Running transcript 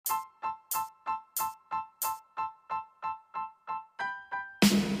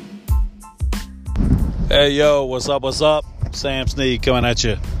Hey, yo, what's up? Sam Snead coming at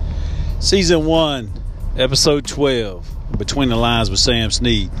you. Season 1, Episode 12, Between the Lines with Sam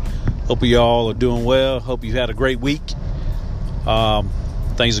Snead. Hope you all are doing well. Hope you had a great week. Things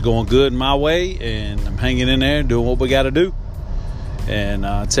are going good my way, and I'm hanging in there doing what we got to do. And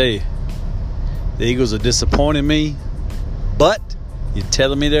I tell you, the Eagles are disappointing me, but you're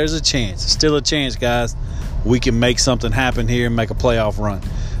telling me there's a chance. Still a chance, guys. We can make something happen here and make a playoff run.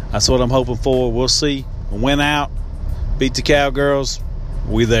 That's what I'm hoping for. We'll see. Win out, beat the Cowgirls,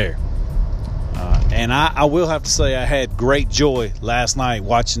 we there. And I will have to say I had great joy last night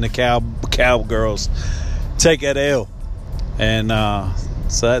watching the Cowgirls take that L. And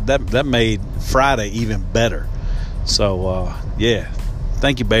so that made Friday even better. So, yeah.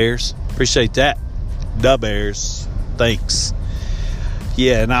 Thank you, Bears. Appreciate that. The Bears. Thanks.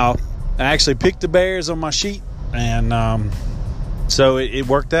 Yeah, now I actually picked the Bears on my sheet, and so it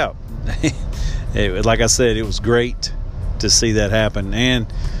worked out. Like I said, it was great to see that happen. And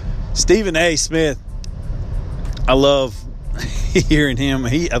Stephen A. Smith, I love hearing him.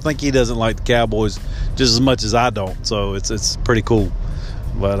 I think he doesn't like the Cowboys just as much as I don't, so it's pretty cool.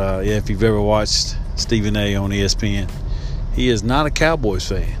 But, yeah, if you've ever watched Stephen A. on ESPN, he is not a Cowboys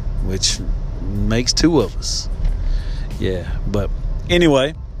fan, which makes two of us. Yeah, but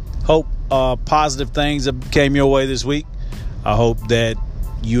anyway, hope positive things came your way this week. I hope that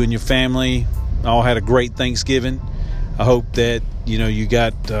you and your family all had a great Thanksgiving. I hope that you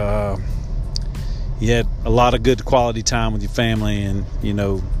had a lot of good quality time with your family, and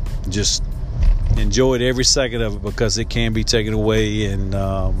just enjoyed every second of it, because it can be taken away and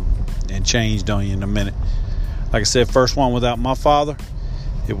changed on you in a minute. Like I said, first one without my father,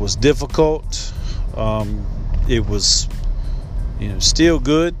 it was difficult. It was still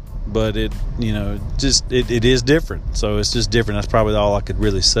good, but it is different. So it's just different. That's probably all I could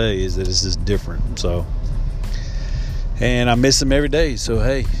really say, is that it's just different. So, and I miss him every day. So,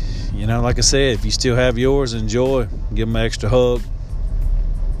 hey, like I said, if you still have yours, enjoy. Give them an extra hug.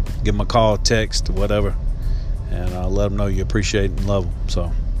 Give them a call, text, whatever. And let them know you appreciate and love them.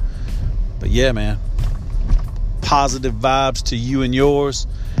 So, but yeah, man, positive vibes to you and yours.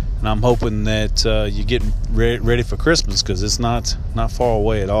 And I'm hoping that you're getting ready for Christmas, because it's not far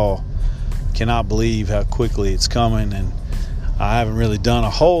away at all. Cannot believe how quickly it's coming, and I haven't really done a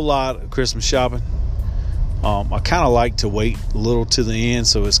whole lot of Christmas shopping. I kind of like to wait a little to the end,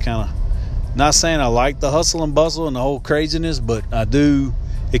 so it's kind of, not saying I like the hustle and bustle and the whole craziness, but I do.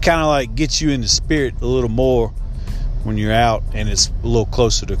 It kind of like gets you in the spirit a little more when you're out and it's a little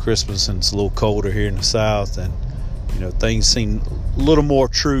closer to Christmas and it's a little colder here in the South, and things seem a little more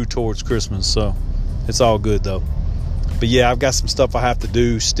true towards Christmas, so it's all good though. But yeah, I've got some stuff I have to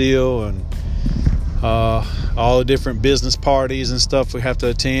do still, and all the different business parties and stuff we have to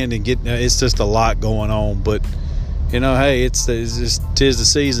attend and get. It's just a lot going on, but hey, tis the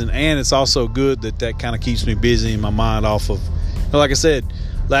season, and it's also good that kind of keeps me busy and my mind off of. Like I said,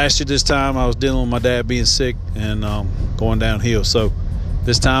 last year this time I was dealing with my dad being sick and going downhill, so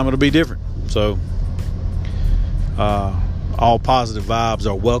this time it'll be different. So. All positive vibes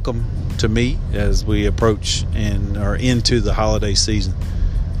are welcome to me as we approach and are into the holiday season.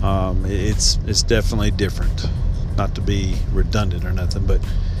 It's definitely different. Not to be redundant or nothing, but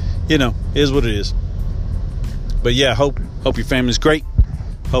it is what it is. But yeah, hope your family's great.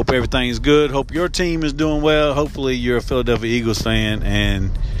 Hope everything's good. Hope your team is doing well. Hopefully you're a Philadelphia Eagles fan,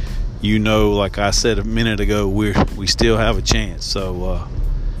 and like I said a minute ago, we still have a chance. So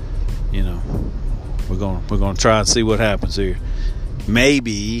We're gonna try and see what happens here.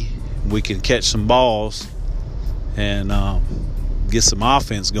 Maybe we can catch some balls and get some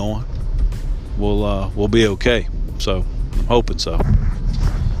offense going. We'll be okay. So I'm hoping so.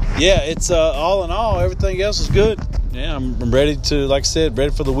 Yeah, it's all in all, everything else is good. Yeah, I'm ready to, like I said,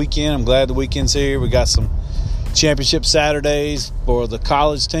 ready for the weekend. I'm glad the weekend's here. We got some championship Saturdays for the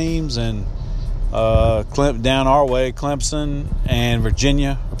college teams, and down our way, Clemson and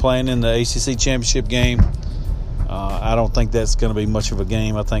Virginia are playing in the ACC championship game. I don't think that's going to be much of a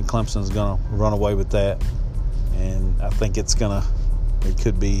game. I think Clemson's going to run away with that, and I think it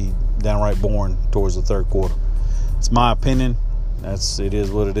could be downright boring towards the third quarter. It's my opinion. It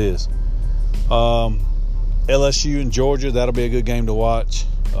is what it is. LSU and Georgia, that'll be a good game to watch.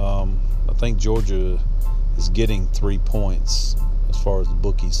 I think Georgia is getting 3 points as far as the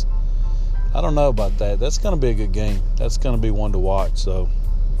bookies. I don't know about that. That's going to be a good game. That's going to be one to watch. So,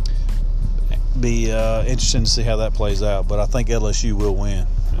 be interesting to see how that plays out. But I think LSU will win.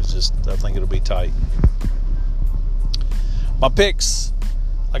 I think it'll be tight. My picks,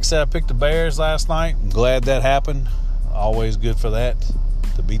 like I said, I picked the Bears last night. I'm glad that happened. Always good for that,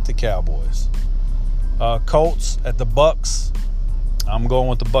 to beat the Cowboys. Colts at the Bucks. I'm going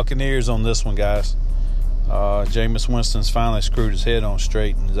with the Buccaneers on this one, guys. Jameis Winston's finally screwed his head on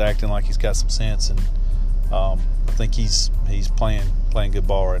straight and is acting like he's got some sense, and I think he's playing good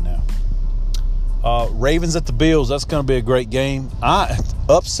ball right now. Ravens at the Bills. That's going to be a great game. I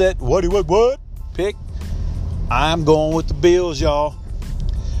upset what pick. I'm going with the Bills, y'all.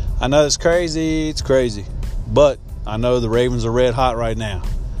 I know it's crazy, but I know the Ravens are red hot right now.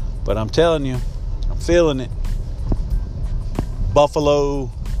 But I'm telling you, I'm feeling it.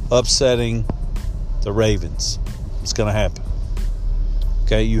 Buffalo upsetting the Ravens. It's going to happen.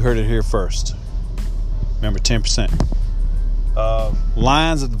 Okay, you heard it here first. Remember, 10%.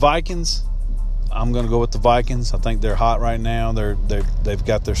 Lions at the Vikings. I'm going to go with the Vikings. I think they're hot right now. They've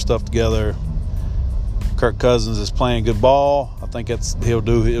got their stuff together. Kirk Cousins is playing good ball. I think he'll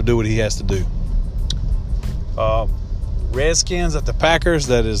do what he has to do. Redskins at the Packers.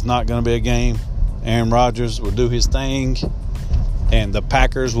 That is not going to be a game. Aaron Rodgers will do his thing, and the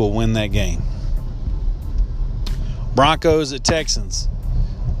Packers will win that game. Broncos at Texans.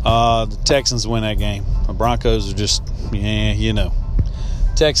 The Texans win that game. The Broncos are just,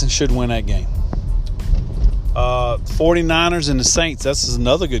 Texans should win that game. 49ers and the Saints. This is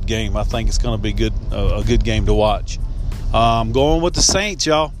another good game. I think it's going to be a good game to watch. I'm going with the Saints,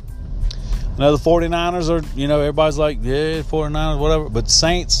 y'all. I know the 49ers are, everybody's like, yeah, 49ers, whatever. But the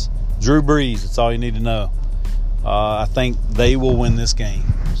Saints, Drew Brees, that's all you need to know. I think they will win this game.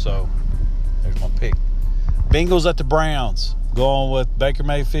 So, there's my pick. Bengals at the Browns. Going with Baker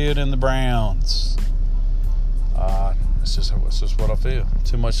Mayfield and the Browns. It's just what I feel.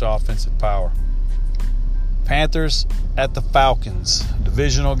 Too much offensive power. Panthers at the Falcons.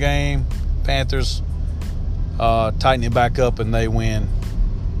 Divisional game. Panthers tighten it back up and they win.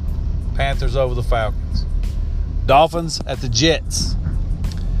 Panthers over the Falcons. Dolphins at the Jets.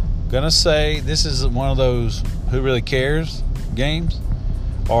 Gonna say this is one of those who really cares games.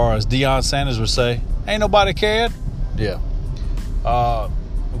 Or as Deion Sanders would say, ain't nobody cared. Yeah.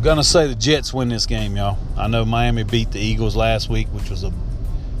 I'm going to say the Jets win this game, y'all. I know Miami beat the Eagles last week, which was a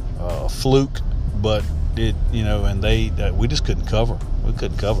fluke, but we just couldn't cover. We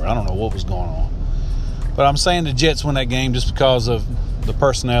couldn't cover. I don't know what was going on. But I'm saying the Jets win that game just because of the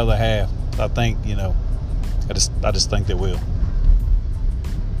personnel they have. I think, I just think they will.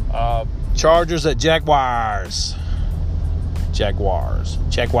 Chargers at Jaguars. Jaguars.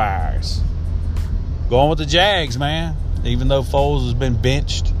 Going with the Jags, man. Even though Foles has been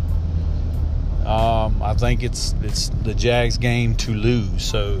benched, I think it's the Jags' game to lose.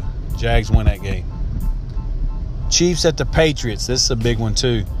 So, Jags win that game. Chiefs at the Patriots. This is a big one,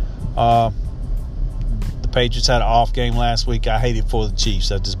 too. The Patriots had an off game last week. I hate it for the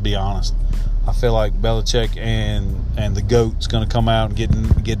Chiefs. I'll just be honest. I feel like Belichick and the GOAT's going to come out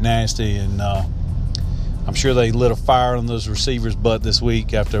and get nasty. And I'm sure they lit a fire on those receivers' butt this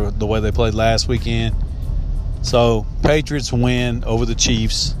week after the way they played last weekend. So, Patriots win over the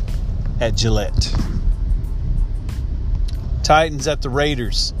Chiefs at Gillette. Titans at the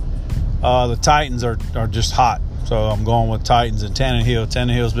Raiders. The Titans are just hot. So, I'm going with Titans and Tannehill.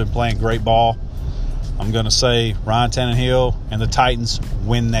 Tannehill's been playing great ball. I'm going to say Ryan Tannehill and the Titans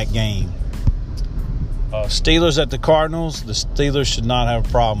win that game. Steelers at the Cardinals. The Steelers should not have a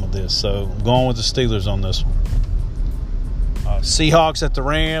problem with this. So, I'm going with the Steelers on this one. Seahawks at the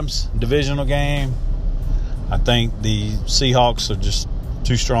Rams. Divisional game. I think the Seahawks are just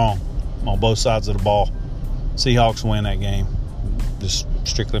too strong on both sides of the ball. Seahawks win that game. Just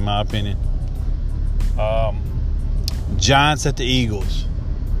strictly my opinion. Giants at the Eagles.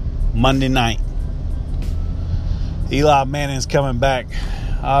 Monday night. Eli Manning's coming back.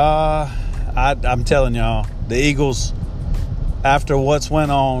 I'm telling y'all, the Eagles, after what's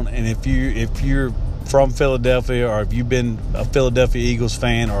went on, and if you're from Philadelphia or if you've been a Philadelphia Eagles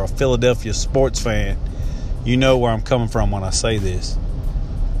fan or a Philadelphia sports fan, you know where I'm coming from when I say this.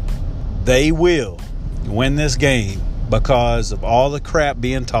 They will win this game because of all the crap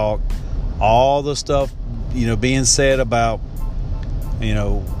being talked, all the stuff, being said about,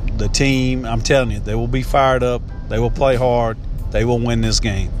 the team. I'm telling you, they will be fired up. They will play hard. They will win this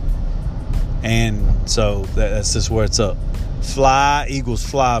game. And so that's just where it's up. Fly, Eagles,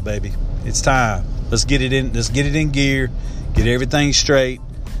 fly, baby. It's time. Let's get it in. Let's get it in gear. Get everything straight.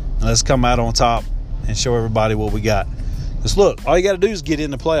 And let's come out on top and show everybody what we got. Because look, all you got to do is get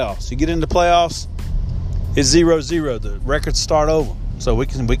in the playoffs. You get in the playoffs, it's 0-0. The records start over. So we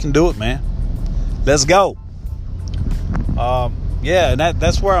can do it, man. Let's go. And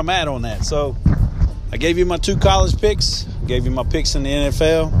that's where I'm at on that. So I gave you my 2 college picks. Gave you my picks in the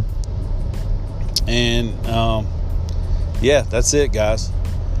NFL. And that's it, guys.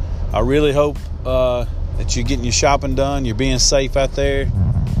 I really hope that you're getting your shopping done. You're being safe out there.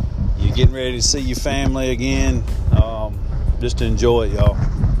 You're getting ready to see your family again. Just to enjoy it, y'all.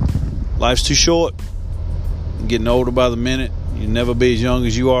 Life's too short. You're getting older by the minute. You'll never be as young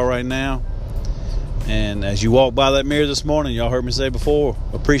as you are right now. And as you walk by that mirror this morning, y'all heard me say before,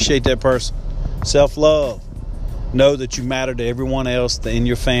 appreciate that person. Self-love. Know that you matter to everyone else in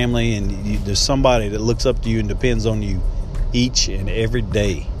your family, and there's somebody that looks up to you and depends on you each and every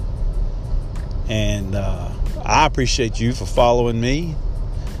day. And I appreciate you for following me,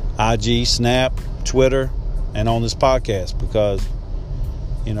 IG, Snap, Twitter, and on this podcast, because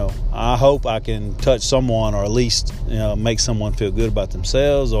I hope I can touch someone, or at least make someone feel good about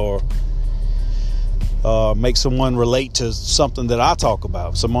themselves, or make someone relate to something that I talk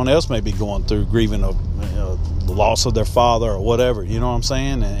about. Someone else may be going through grieving the loss of their father or whatever. You know what I'm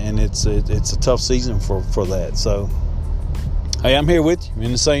saying? And it's a tough season for that. So hey, I'm here with you. We're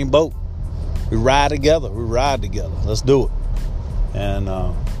in the same boat. We ride together. Let's do it. And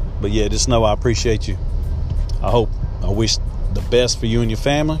but yeah, just know I appreciate you. I wish the best for you and your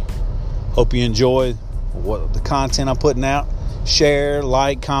family. Hope you enjoy the content I'm putting out. Share,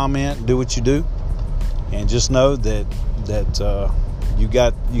 like, comment, do what you do, and just know that you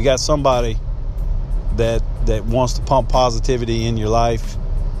got somebody that wants to pump positivity in your life.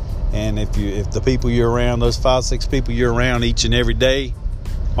 And if the people you're around, those 5-6 people you're around each and every day,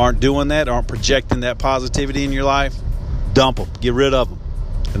 aren't doing that, aren't projecting that positivity in your life, dump them, get rid of them.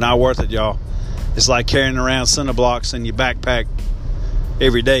 They're not worth it, y'all. It's like carrying around cinder blocks in your backpack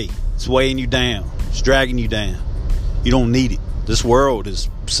every day. It's weighing you down. It's dragging you down. You don't need it. This world is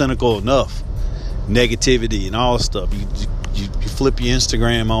cynical enough. Negativity and all stuff. You flip your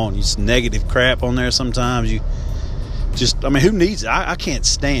Instagram on. It's negative crap on there sometimes. Who needs it? I can't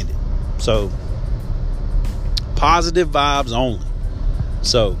stand it. So, positive vibes only.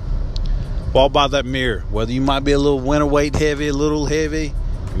 So, walk by that mirror. Whether you might be a little winter weight heavy, a little heavy,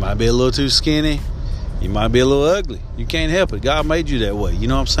 you might be a little too skinny, you might be a little ugly. You can't help it. God made you that way. You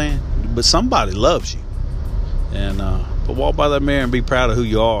know what I'm saying? But somebody loves you. And but walk by that mirror and be proud of who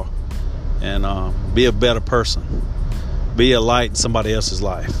you are. And be a better person. Be a light in somebody else's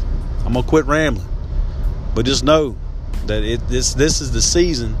life. I'm going to quit rambling. But just know that this is the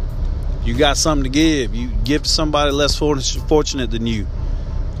season. You got something to give. You give to somebody less fortunate than you.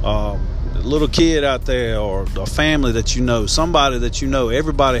 A little kid out there, or a family that you know, somebody that you know.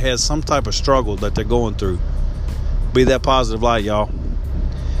 Everybody has some type of struggle that they're going through. Be that positive light, y'all.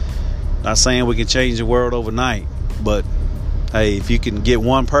 Not saying we can change the world overnight, but hey, if you can get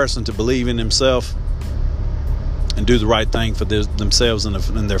one person to believe in himself and do the right thing for themselves and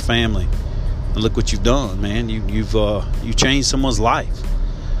their family, and look what you've done, man. You've changed someone's life.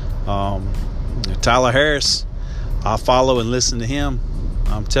 Tyler Harris, I follow and listen to him.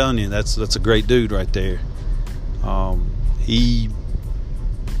 I'm telling you, that's a great dude right there. He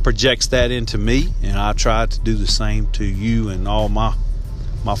projects that into me, and I try to do the same to you and all my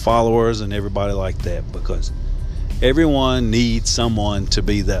followers and everybody like that, because everyone needs someone to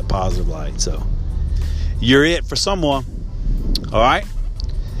be that positive light. So you're it for someone. All right.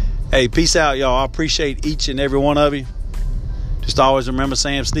 Hey, peace out, y'all. I appreciate each and every one of you. Just always remember,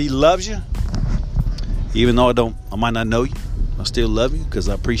 Sam Snead loves you. Even though I might not know you, I still love you because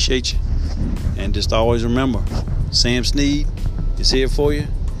I appreciate you. And just always remember, Sam Snead is here for you,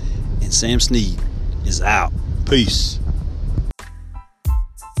 and Sam Snead is out. Peace.